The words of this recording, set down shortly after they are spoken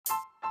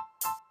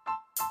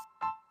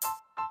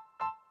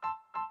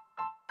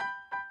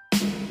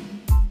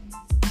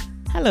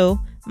Hello,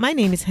 my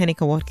name is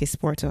Henika Watkins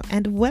Porto,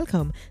 and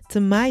welcome to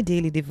My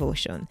Daily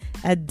Devotion,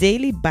 a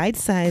daily bite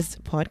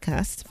sized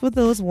podcast for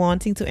those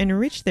wanting to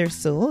enrich their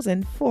souls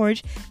and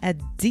forge a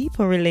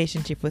deeper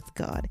relationship with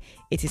God.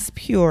 It is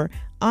pure,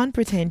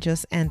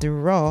 unpretentious, and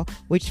raw,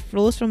 which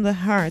flows from the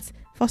heart,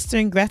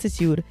 fostering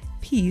gratitude,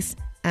 peace,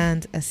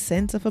 and a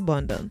sense of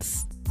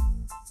abundance.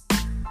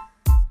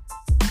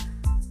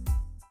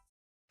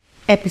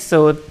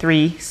 Episode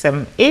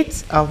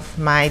 378 of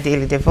My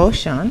Daily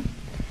Devotion.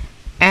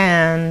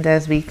 And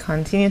as we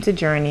continue to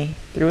journey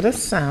through the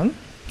Psalm,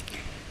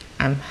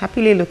 I'm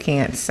happily looking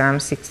at Psalm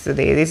 6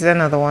 today. This is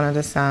another one of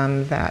the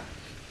Psalms that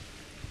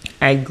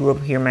I grew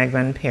up hearing my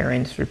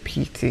grandparents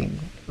repeating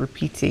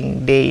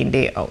day in,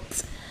 day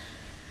out.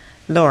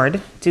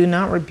 Lord, do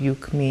not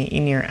rebuke me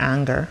in your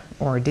anger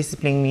or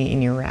discipline me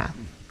in your wrath.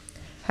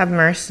 Have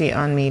mercy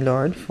on me,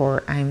 Lord,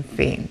 for I am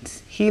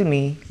faint. Heal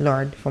me,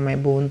 Lord, for my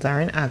bones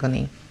are in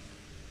agony.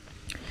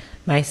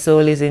 My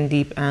soul is in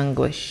deep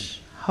anguish.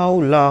 How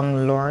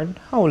long, Lord?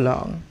 How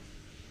long?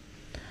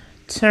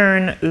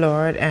 Turn,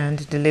 Lord,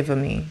 and deliver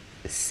me.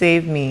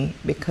 Save me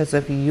because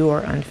of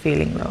your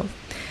unfailing love.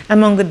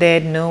 Among the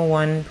dead, no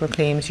one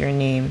proclaims your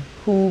name.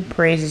 Who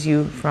praises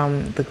you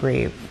from the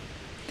grave?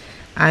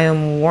 I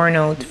am worn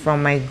out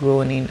from my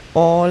groaning.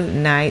 All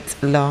night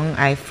long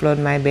I flood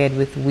my bed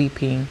with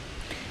weeping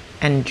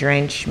and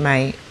drench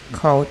my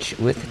couch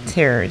with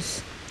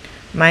tears.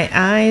 My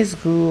eyes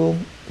grew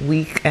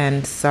weak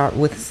and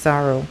with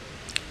sorrow.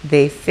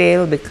 They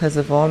fail because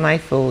of all my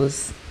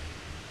foes.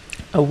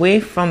 Away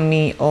from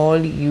me, all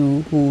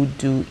you who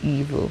do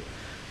evil,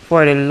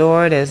 for the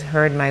Lord has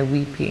heard my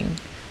weeping.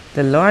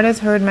 The Lord has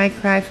heard my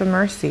cry for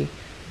mercy.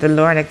 The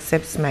Lord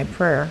accepts my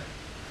prayer.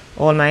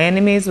 All my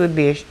enemies will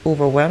be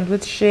overwhelmed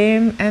with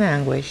shame and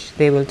anguish.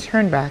 They will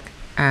turn back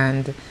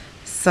and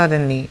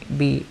suddenly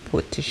be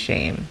put to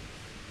shame.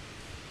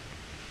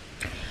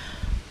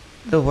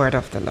 The word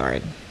of the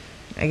Lord.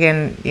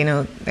 Again,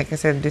 like I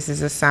said, this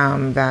is a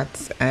psalm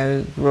that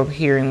I grew up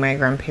hearing my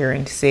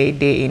grandparents say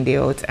day in, day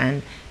out,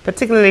 and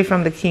particularly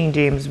from the King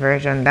James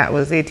Version, that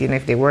was it.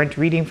 If they weren't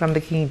reading from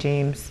the King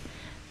James,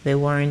 they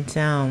weren't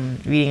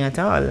reading at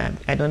all.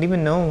 I don't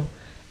even know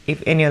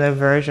if any other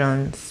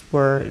versions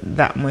were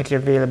that much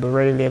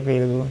readily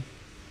available.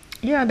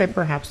 Yeah, they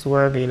perhaps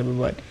were available,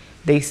 but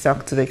they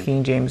stuck to the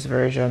King James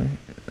Version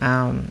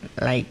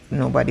like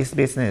nobody's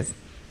business.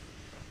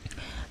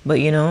 But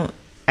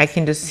I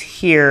can just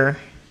hear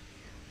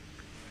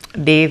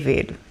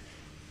David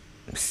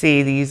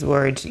say these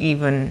words,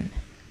 even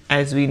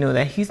as we know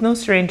that he's no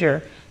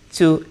stranger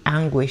to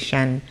anguish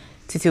and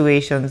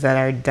situations that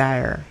are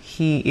dire.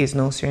 He is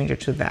no stranger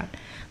to that.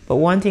 But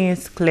one thing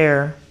is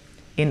clear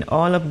in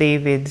all of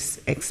David's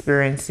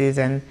experiences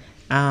and,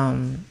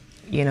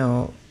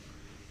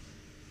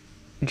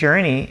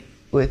 journey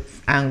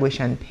with anguish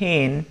and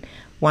pain,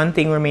 one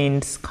thing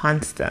remains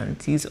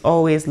constant. He's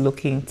always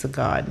looking to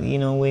God.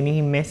 When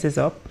he messes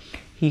up,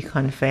 he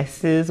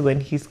confesses. When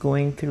he's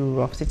going through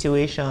rough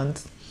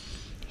situations,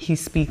 he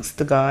speaks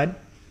to God.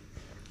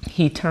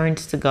 He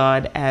turns to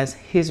God as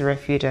his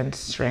refuge and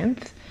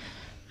strength.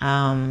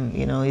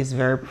 His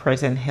very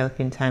present help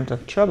in times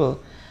of trouble.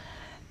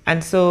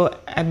 And so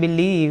I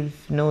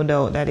believe, no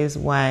doubt, that is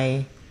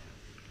why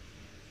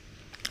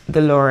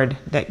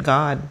that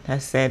God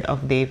has said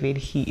of David,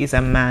 he is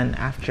a man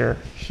after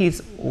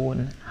his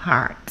own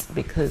heart,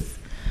 because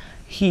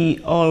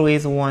he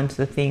always wants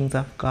the things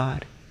of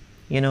God.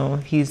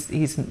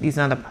 He's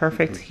not a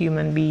perfect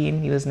human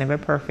being. He was never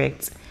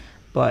perfect,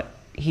 but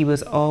he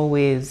was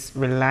always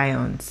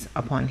reliant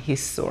upon his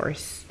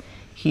source.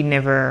 He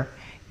never,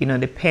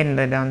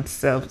 depended on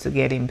self to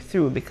get him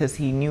through, because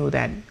he knew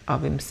that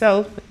of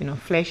himself,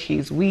 flesh,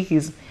 he's weak,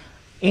 he's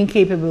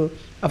incapable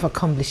of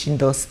accomplishing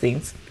those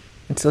things.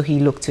 And so he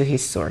looked to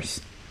his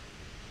source.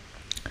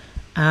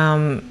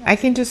 I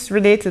can just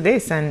relate to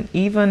this, and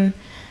even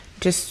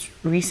just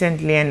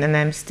recently, and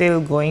I'm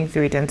still going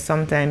through it, and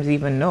sometimes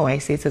even now I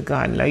say to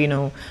God,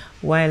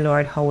 why,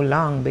 Lord, how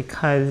long?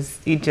 Because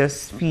it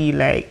just feel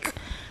like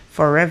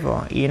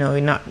forever,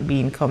 not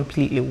being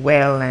completely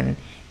well, and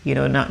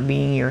not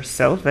being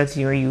yourself as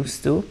you're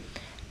used to.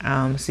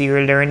 So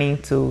you're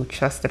learning to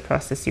trust the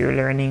process. You're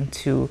learning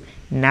to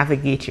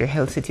navigate your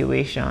health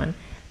situation.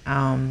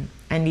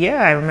 And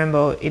yeah, I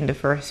remember in the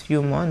first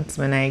few months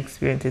when I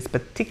experienced this,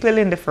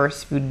 particularly in the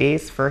first few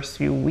days, first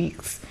few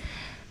weeks,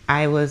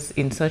 I was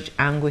in such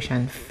anguish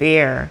and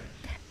fear.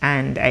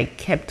 And I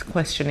kept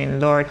questioning,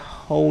 Lord,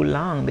 how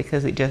long?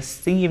 Because it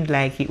just seemed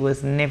like it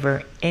was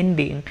never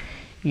ending,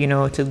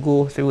 to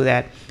go through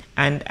that.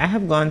 And I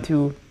have gone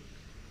through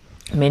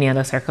many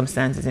other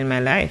circumstances in my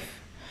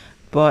life.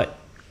 But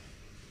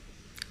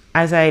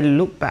as I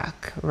look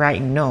back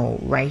right now,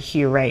 right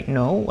here, right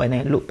now, when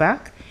I look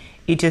back,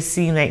 it just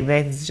seemed like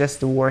that's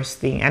just the worst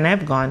thing. And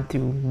I've gone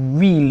through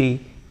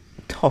really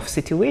tough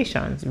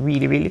situations,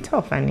 really, really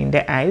tough. And in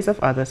the eyes of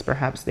others,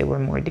 perhaps they were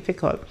more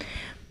difficult.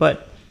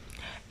 But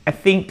I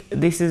think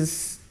this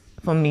is,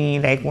 for me,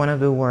 like one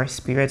of the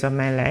worst periods of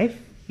my life,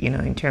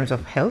 in terms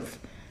of health.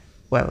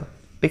 Well,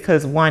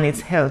 because one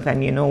is health,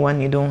 and you know, when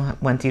you don't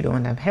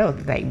have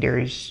health, like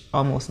there's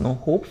almost no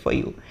hope for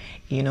you,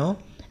 you know.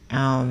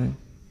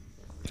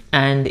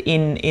 And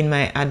in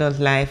my adult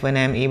life, when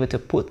I'm able to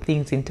put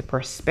things into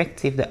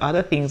perspective, the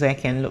other things I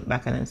can look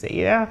back and say,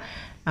 yeah,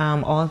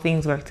 all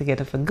things work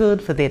together for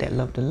good for they that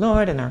love the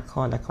Lord and are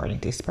called according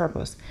to his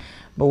purpose.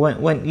 But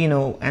when you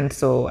know, and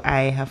so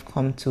I have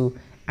come to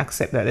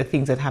accept that the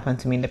things that happened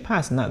to me in the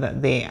past, not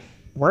that they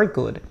were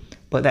good,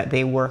 but that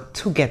they work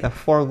together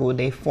for good.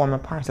 They form a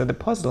part of the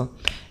puzzle,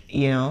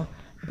 you know.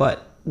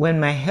 But when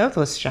my health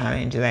was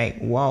challenged, like,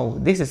 wow,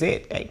 this is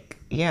it. Like,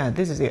 yeah,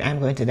 this is it. I'm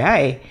going to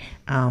die.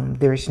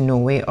 There's no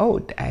way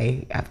out.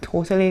 I've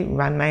totally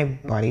run my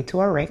body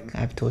to a wreck.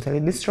 I've totally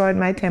destroyed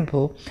my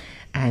temple.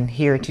 And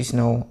here it is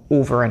now,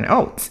 over and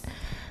out.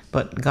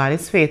 But God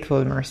is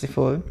faithful,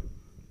 merciful.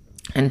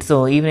 And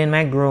so even in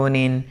my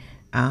groaning,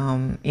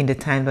 in the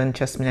times when,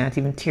 trust me, not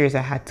even tears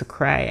I had to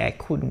cry, I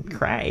couldn't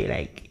cry.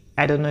 Like,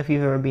 I don't know if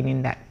you've ever been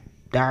in that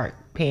dark,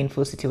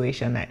 painful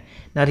situation that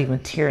not even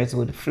tears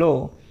would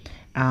flow.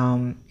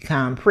 You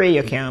can't pray,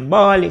 you can't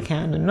bawl, you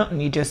can't do nothing.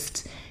 You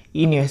just,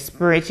 in your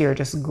spirit, you're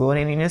just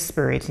groaning in your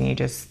spirit, and you're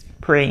just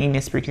praying in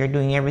your spirit. You're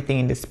doing everything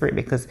in the spirit,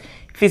 because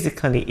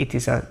physically it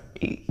is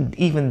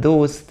even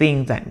those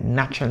things that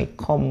naturally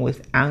come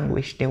with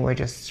anguish, they were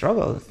just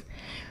struggles,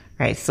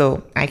 right?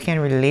 So I can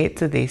relate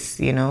to this,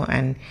 you know,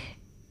 and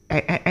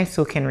I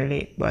still can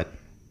relate, but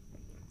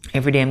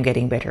every day I'm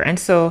getting better. And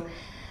so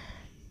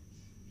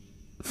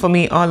for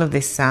me, all of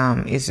this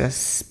psalm is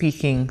just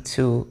speaking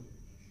to,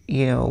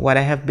 you know, what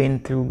I have been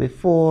through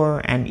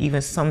before, and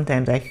even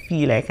sometimes I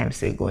feel like I'm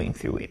still going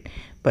through it.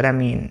 But I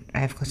mean, I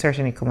have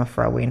certainly come a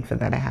far way, and for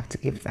that I have to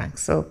give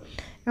thanks. So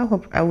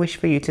I wish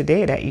for you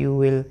today that you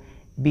will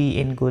be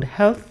in good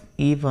health,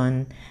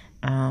 even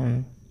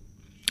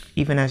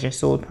as your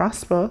soul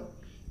prosper,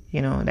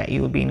 you know, that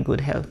you will be in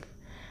good health,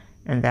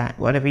 and that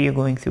whatever you're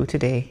going through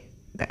today,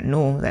 that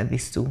know that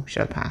this too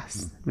shall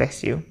pass.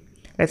 Bless you.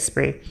 Let's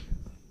pray.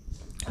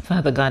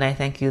 Father God, I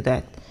thank you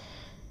that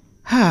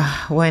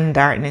when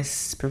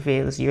darkness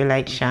prevails, your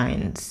light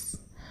shines.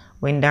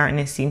 When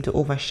darkness seems to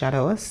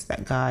overshadow us,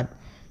 that God,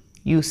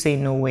 you say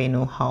no way,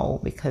 no how,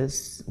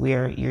 because we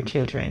are your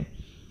children.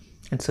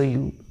 And so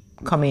you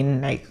come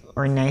in like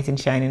our knight in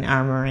shining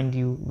armor, and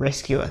you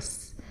rescue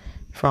us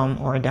from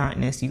our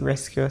darkness. You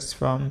rescue us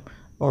from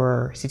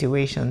our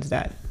situations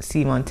that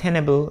seem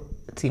untenable,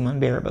 seem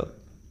unbearable.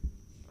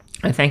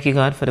 I thank you,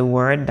 God, for the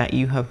word that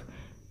you have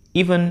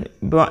even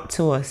brought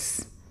to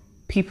us,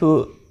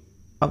 people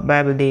of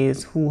Bible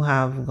days who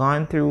have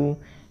gone through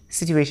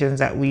situations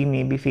that we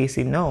may be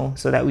facing now,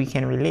 so that we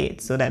can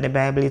relate, so that the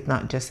Bible is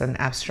not just an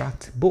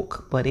abstract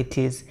book, but it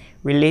is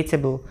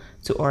relatable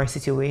to our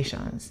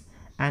situations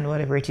and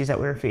whatever it is that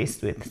we're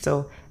faced with.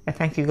 So I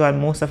thank you, God,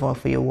 most of all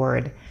for your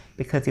word,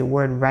 because your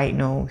word right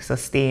now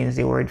sustains,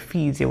 your word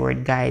feeds, your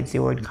word guides,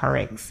 your word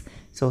corrects.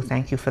 So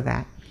thank you for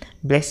that.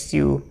 Bless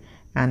you.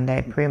 And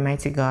I pray,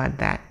 mighty God,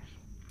 that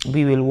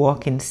we will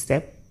walk in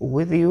step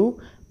with you.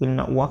 We will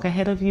not walk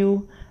ahead of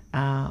you.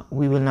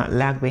 We will not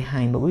lag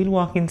behind, but we'll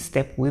walk in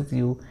step with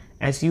you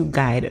as you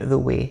guide the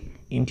way.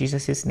 In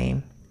Jesus'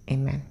 name,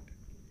 amen.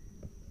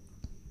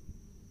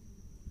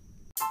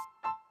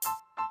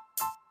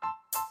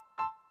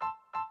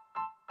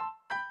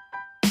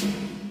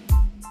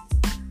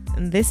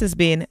 This has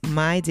been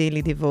my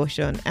daily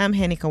devotion. I'm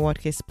Henika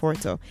Watkins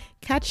Porto.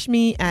 Catch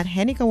me at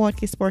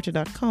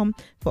henikawatkinsporto.com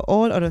for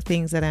all other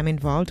things that I'm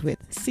involved with.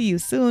 See you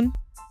soon.